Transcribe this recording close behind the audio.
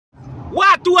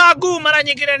Watu wangu, mara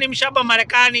nyingine ni mshaba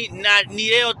Marekani, na ni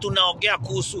leo tunaongea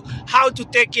kuhusu how to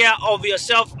take care of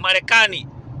yourself Marekani.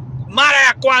 Mara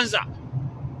ya kwanza,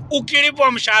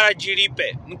 ukilipwa mshahara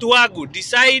jilipe. Mtu wangu,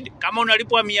 decide kama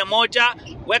unalipwa 100,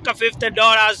 weka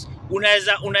 $50,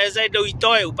 unaweza ndio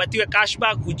uitoe, upatiwe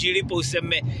cashback, ujilipe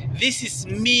useme this is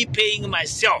me paying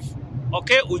myself.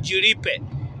 Okay, ujilipe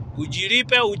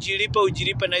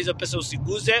na hizo pesa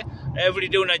usiguze. Every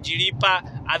day unajilipa.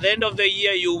 At the end of the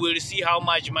year you will see how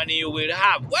much money you will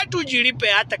have. Watu ujilipe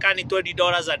hata kama ni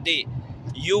 $20 a day.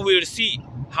 You will see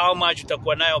how much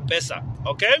utakuwa nayo pesa.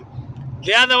 Okay?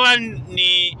 The other one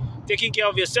ni taking care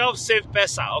of yourself, save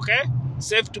pesa, okay?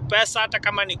 Save to pesa hata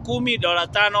kama ni $10,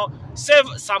 $5,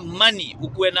 save some money.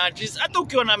 Ukuwe na at least hata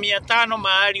ukiwa na 500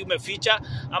 mahali umeficha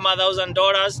ama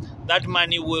 $1,000, that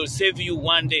money will save you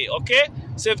one day, okay?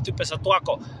 Save to pesa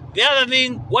twako. The other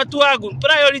thing, watu wangu,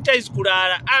 prioritize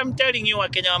kulala. I'm telling you,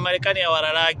 Wakenya wa Marekani ya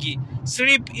wararagi.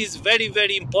 Sleep is very,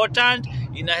 very important.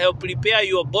 Ina help repair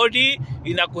your body.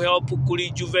 Ina kuhelp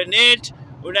kurejuvenate.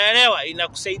 Unaelewa? Ina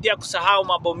kusaidia kusahau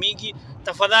mambo mingi.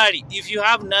 Tafadhali, if you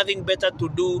have nothing better to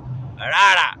do,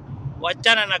 lala.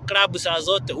 Wachana na club saa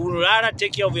zote. Ulala,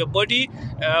 take care of your body.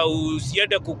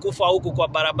 Usiende kukufa huku kwa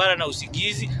barabara na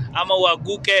usigizi. Ama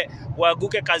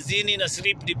uaguke kazini na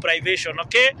sleep deprivation,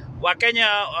 okay?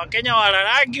 Wakenya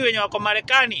wararagi wenye wako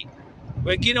Marekani,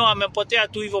 wengine wamepotea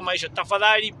tu hivyo maisha.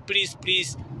 Tafadhali,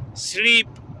 please sleep.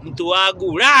 Mtu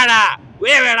wangu, lala.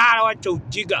 Wewe lala, wacha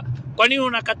ujiga. Kwa nini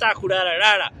unakataa kulala?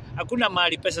 Lala. Hakuna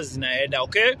mahali pesa zinaenda,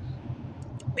 okay?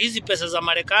 Hizi pesa za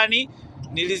Marekani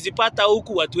nilizipata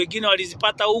huku, watu wengine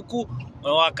walizipata huku,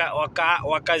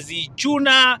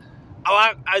 wakazichuna,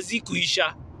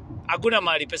 hazikuisha. Hakuna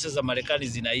mahali pesa za Marekani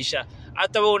zinaisha.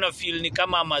 Hata wewe una feel ni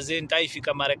kama Amazon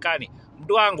taifika Marekani,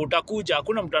 mtu wangu utakuja,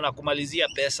 hakuna mtu anakumalizia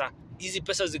pesa. Hizi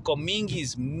pesa ziko mingi,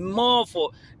 is more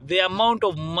for the amount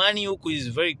of money huku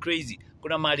is very crazy.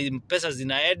 Kuna mahali pesa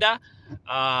zinaenda.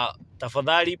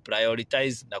 Tafadhali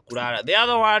prioritize na kulala. The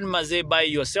other one, mazee, buy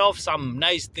yourself some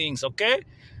nice things, okay?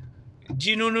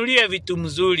 Jinunulie vitu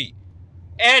mzuri.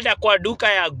 Enda kwa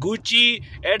duka ya Gucci,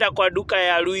 enda kwa duka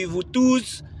ya Louis Vuitton,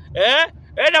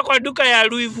 enda kwa duka ya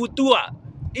Louis Vuitton.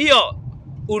 Hiyo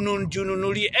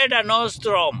ununulie. Enda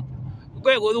Nordstrom.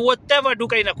 Whatever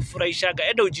duka inakufurahishaga,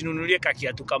 enda ujinunulie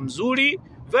kakiatu kamzuri.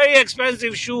 Very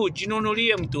expensive shoe,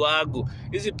 jinunulie mtu wangu.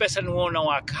 Hizi pesa ni uona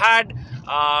work hard.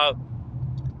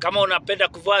 Kama unapenda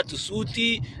kuvaa tu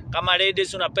suti, kama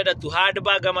ladies unapenda tu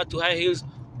handbag ama tu high heels,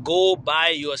 go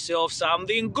buy yourself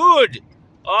something good.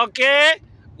 Okay?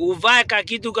 Uvae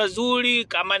kakitu kazuri,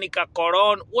 kama ni ka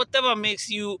cologne, whatever makes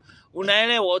you,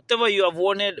 unaelewa, whatever you have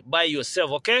wanted, buy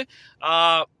yourself, okay?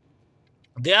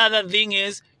 The other thing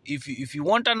is, if you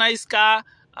want a nice car,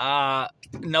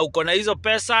 na uko na hizo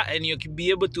pesa and you can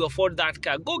be able to afford that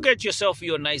car, go get yourself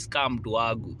your nice car, mtu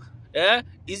wangu.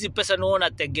 Hizi pesa ni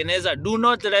unatengeneza. Do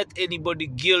not let anybody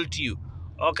guilt you,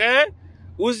 okay?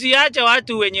 Usiache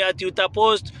watu wenye ati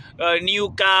utapost new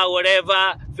car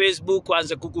whatever Facebook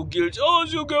kwanza kukuguilt.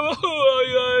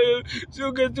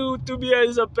 Suge tu tumia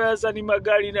hizo pesa, ni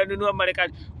magari na nunua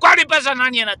Marekani. Kwani pesa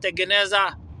nani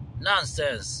anatengeneza?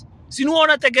 Nonsense. Si ni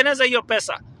unatengeneza hiyo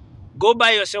pesa. Go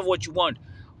buy yourself what you want.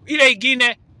 Ile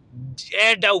ingine,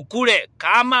 enda ukule.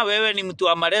 Kama wewe ni mtu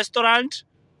wa restaurant,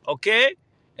 okay?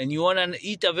 And you want to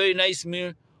eat a very nice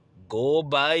meal, go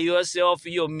buy yourself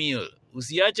your meal.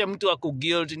 Usiache mtu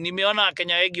akuguilt. Nimeona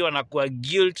Wakenya wengi wanakuwa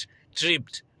guilt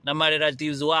tripped na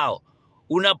relatives wao.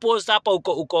 Unapost hapa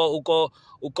uko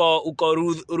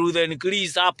Ruth and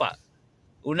Chris hapa.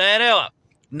 Unaelewa?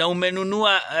 Na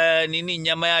umenunua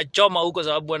nyama ya choma huko,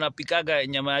 sababu wanapikaga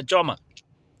nyama ya choma.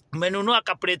 Umenunua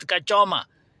kaplate ka choma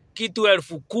kitu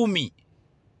 10,000.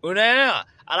 Unaelewa?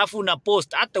 Alafu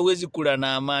unapost, hata uwezi kula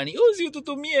na amani.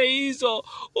 Usitutumie hizo.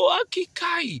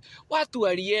 Akikai. Watu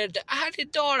walienda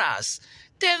 $100,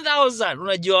 10,000.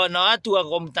 Unajua na watu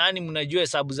wako mtaani mnajua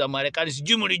hesabu za Marekani.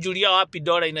 Sijui mlijulia wapi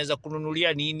dola inaweza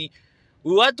kununulia nini.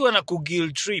 Watu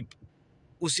wanakuguilt trip.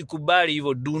 Usikubali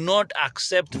hivyo. Do not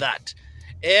accept that.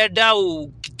 Eda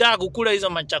ukitaka kukula hizo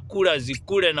machakula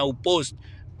zikule na upost.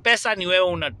 Pesa ni wewe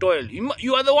una toil.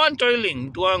 You are the one toiling,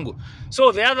 mtu wangu.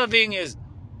 So the other thing is,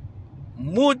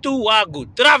 mtu wangu,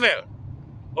 travel.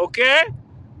 Okay?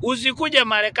 Usikuje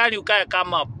Marekani ukae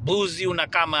kama buzi,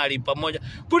 unakaa mahali pamoja.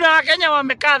 Kuna Wakenya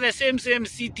wamekaa the same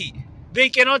city. They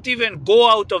cannot even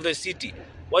go out of the city.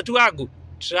 Watu wangu,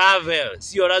 travel.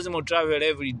 Sio lazima travel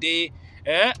every day.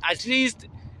 At least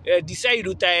decide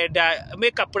utaenda,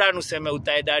 make a plan useme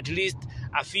utaenda at least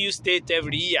a few states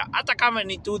every year. Hata kama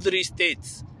ni 2-3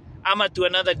 states ama to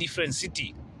another different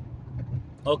city.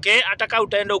 Okay, hata kama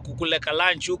utaenda kukuleka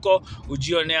lunch huko,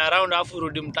 ujione around afu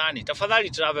rudi mtani. Tafadhali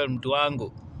travel mtu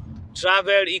wangu.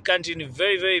 Travel, hii country ni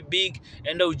very very big,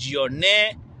 enda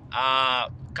ujione.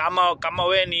 Kama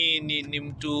we ni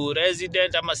mtu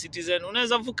resident ama citizen,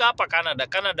 unaweza vuka hapa Canada.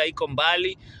 Canada iko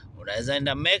mbali. Unaweza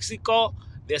enda Mexico.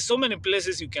 There's so many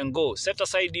places you can go. Set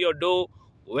aside your dough,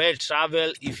 well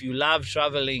travel if you love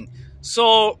traveling.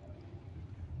 So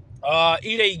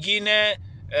ile ingine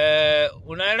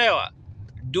unaelewa,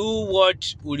 do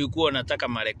what ulikuwa unataka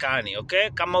Marekani, okay?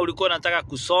 Kama ulikuwa unataka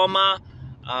kusoma,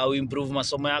 improve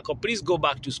masomo yako, please go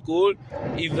back to school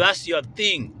if that's your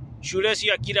thing. Shule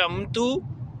sio kila mtu,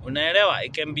 unaelewa,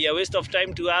 it can be a waste of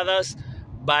time to others,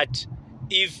 but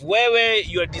if wewe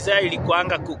your desire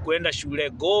ilikuanga kuenda shule,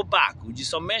 go back,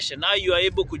 ujisomeshe. Now you are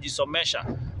able kujisomesha,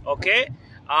 okay?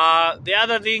 The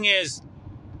other thing is,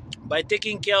 by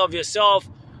taking care of yourself,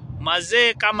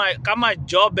 mazee, kama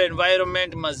job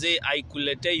environment mazee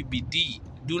haikuletei bidii,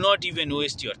 do not even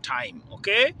waste your time,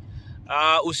 okay?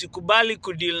 Usikubali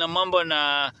kudeal na mambo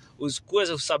na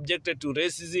usikuwe subjected to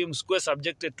racism, usikuwe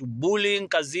subjected to bullying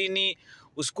kazini,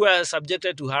 usikuwe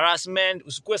subjected to harassment,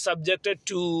 usikuwe subjected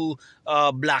to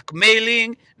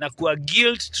blackmailing na kuwa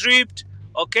guilt tripped,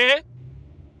 okay?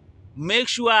 Make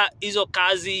sure hizo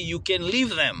kazi you can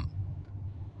leave them.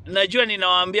 Najua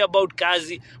ninawaambia about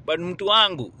kazi, but mtu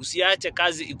wangu, usiache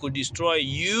kazi ikudestroy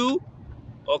you,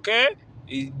 okay?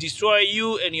 Destroy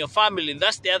you and your family.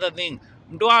 That's the other thing.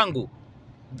 Mtu wangu,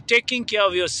 taking care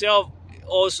of yourself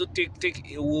also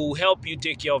will help you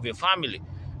take care of your family.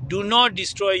 Do not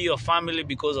destroy your family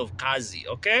because of kazi,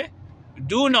 okay?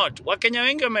 Do not. Wakenya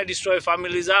wengi wamedestroy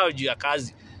family zao juu ya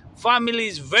kazi. Family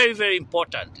is very very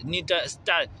important.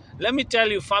 Let me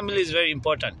tell you, family is very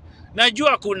important.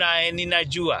 Najua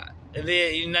ninajua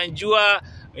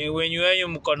when you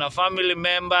mko na family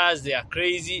members, they are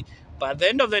crazy, but at the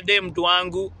end of the day, mtu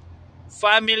wangu,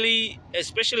 family,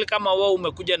 especially kama wewe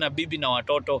umekuja na bibi na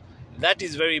watoto, that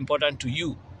is very important to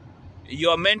you.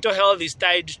 Your mental health is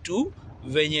tied to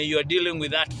when you are dealing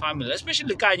with that family,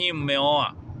 especially kama nyinyi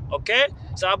mmeoa, okay?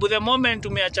 Sababu the moment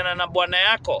umeachana na bwana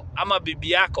yako ama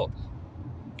bibi yako,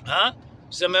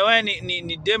 tuseme wewe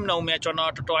ni dem na umeachwa na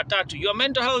watoto watatu, your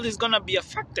mental health is gonna be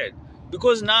affected,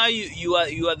 because now you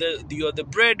are the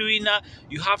breadwinner.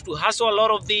 You have to hustle a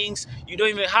lot of things. You don't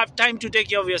even have time to take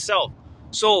care of yourself.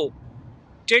 So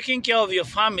taking care of your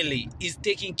family is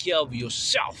taking care of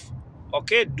yourself,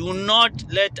 okay? Do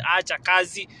not let acha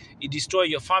kazi destroy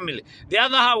your family. The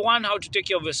other one, how to take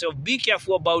care of yourself, be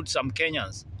careful about some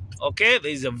Kenyans, okay?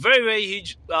 There is a very very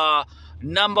huge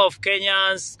number of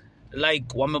Kenyans like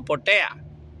wamepotea.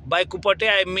 By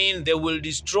kupotea, I mean they will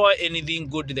destroy anything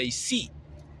good they see.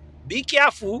 Be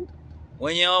careful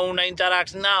when you una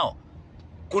interact now.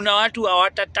 Kuna watu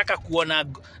hawatataka kuona,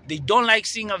 they don't like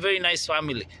seeing a very nice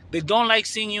family. They don't like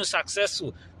seeing you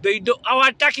successful.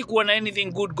 Hawataki kuona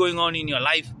anything good going on in your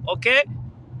life, okay?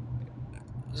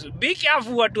 So be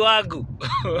careful watu wangu.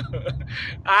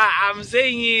 I'm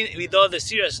saying it with all the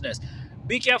seriousness.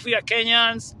 Be careful your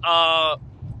Kenyans.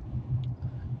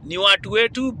 Ni watu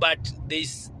wetu, but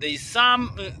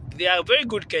they are very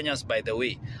good Kenyans, by the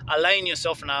way. Align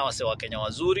yourself now as a Kenya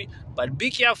wazuri, but be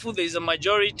careful, there is a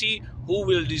majority who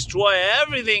will destroy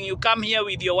everything. You come here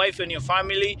with your wife and your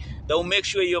family, they will make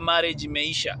sure your marriage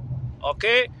imeisha,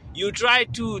 okay? You try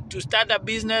to start a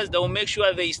business, they will make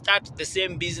sure they start the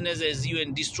same business as you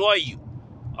and destroy you,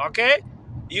 okay?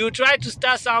 You try to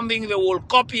start something, they will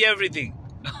copy everything.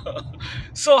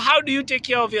 So how do you take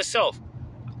care of yourself?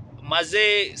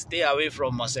 Mazee, stay away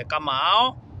from mase kama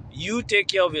hao. You take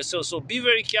care of yourself. So be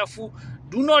very careful.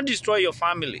 Do not destroy your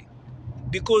family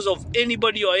because of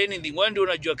anybody or anything. When do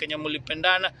unajua Kenya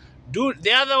mulipendana? Do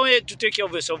the other way to take care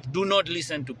of yourself. Do not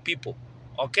listen to people,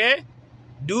 okay?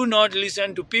 Do not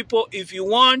listen to people. If you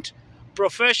want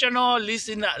professional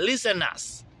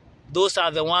listeners, those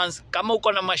are the ones. Kama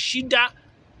uko na mashida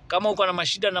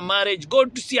na marriage, go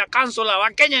to see a counselor.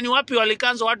 Wakenya ni wapi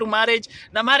walikanzo watu marriage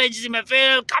na marriage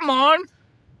zimefail? Come on.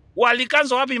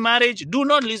 Walikanzo wapi marriage? Do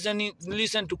not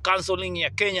listen to counseling ya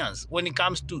Kenyans when it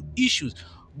comes to issues.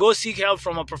 Go seek help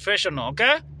from a professional,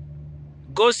 okay?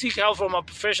 Go seek help from a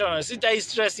professional. Sita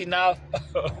stress enough.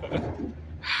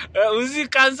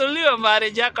 Usikansoliwe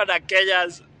marriage yako na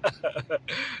Kenyans.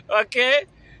 Okay?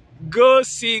 Go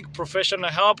seek professional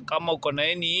help kama uko na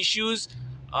any issues.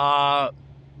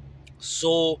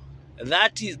 So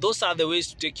those are the ways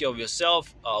to take care of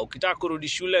yourself. Ukitaka kurudi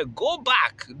shule, go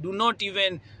back. Do not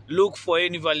even look for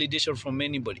any validation from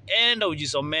anybody. Enda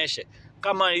ujisomeshe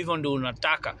kama hivyo ndio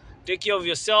unataka. Take care of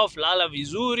yourself, lala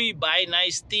vizuri, buy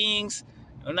nice things.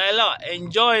 Unaelewa?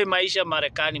 Enjoy maisha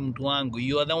Marekani mtu wangu.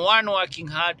 You are the one working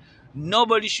hard.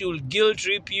 Nobody should guilt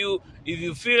trip you. If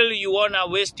you feel you wanna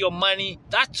waste your money,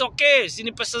 that's okay.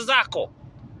 Sini pesa zako.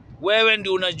 Wewe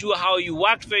ndio unajua how you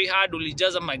worked very hard,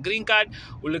 ulijaza my green card,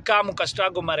 ulikaa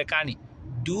mkastruggle Marekani.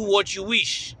 Do what you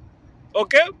wish.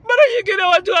 Okay? Mara nyingine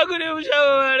watu wako ni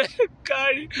mshamba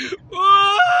Marekani.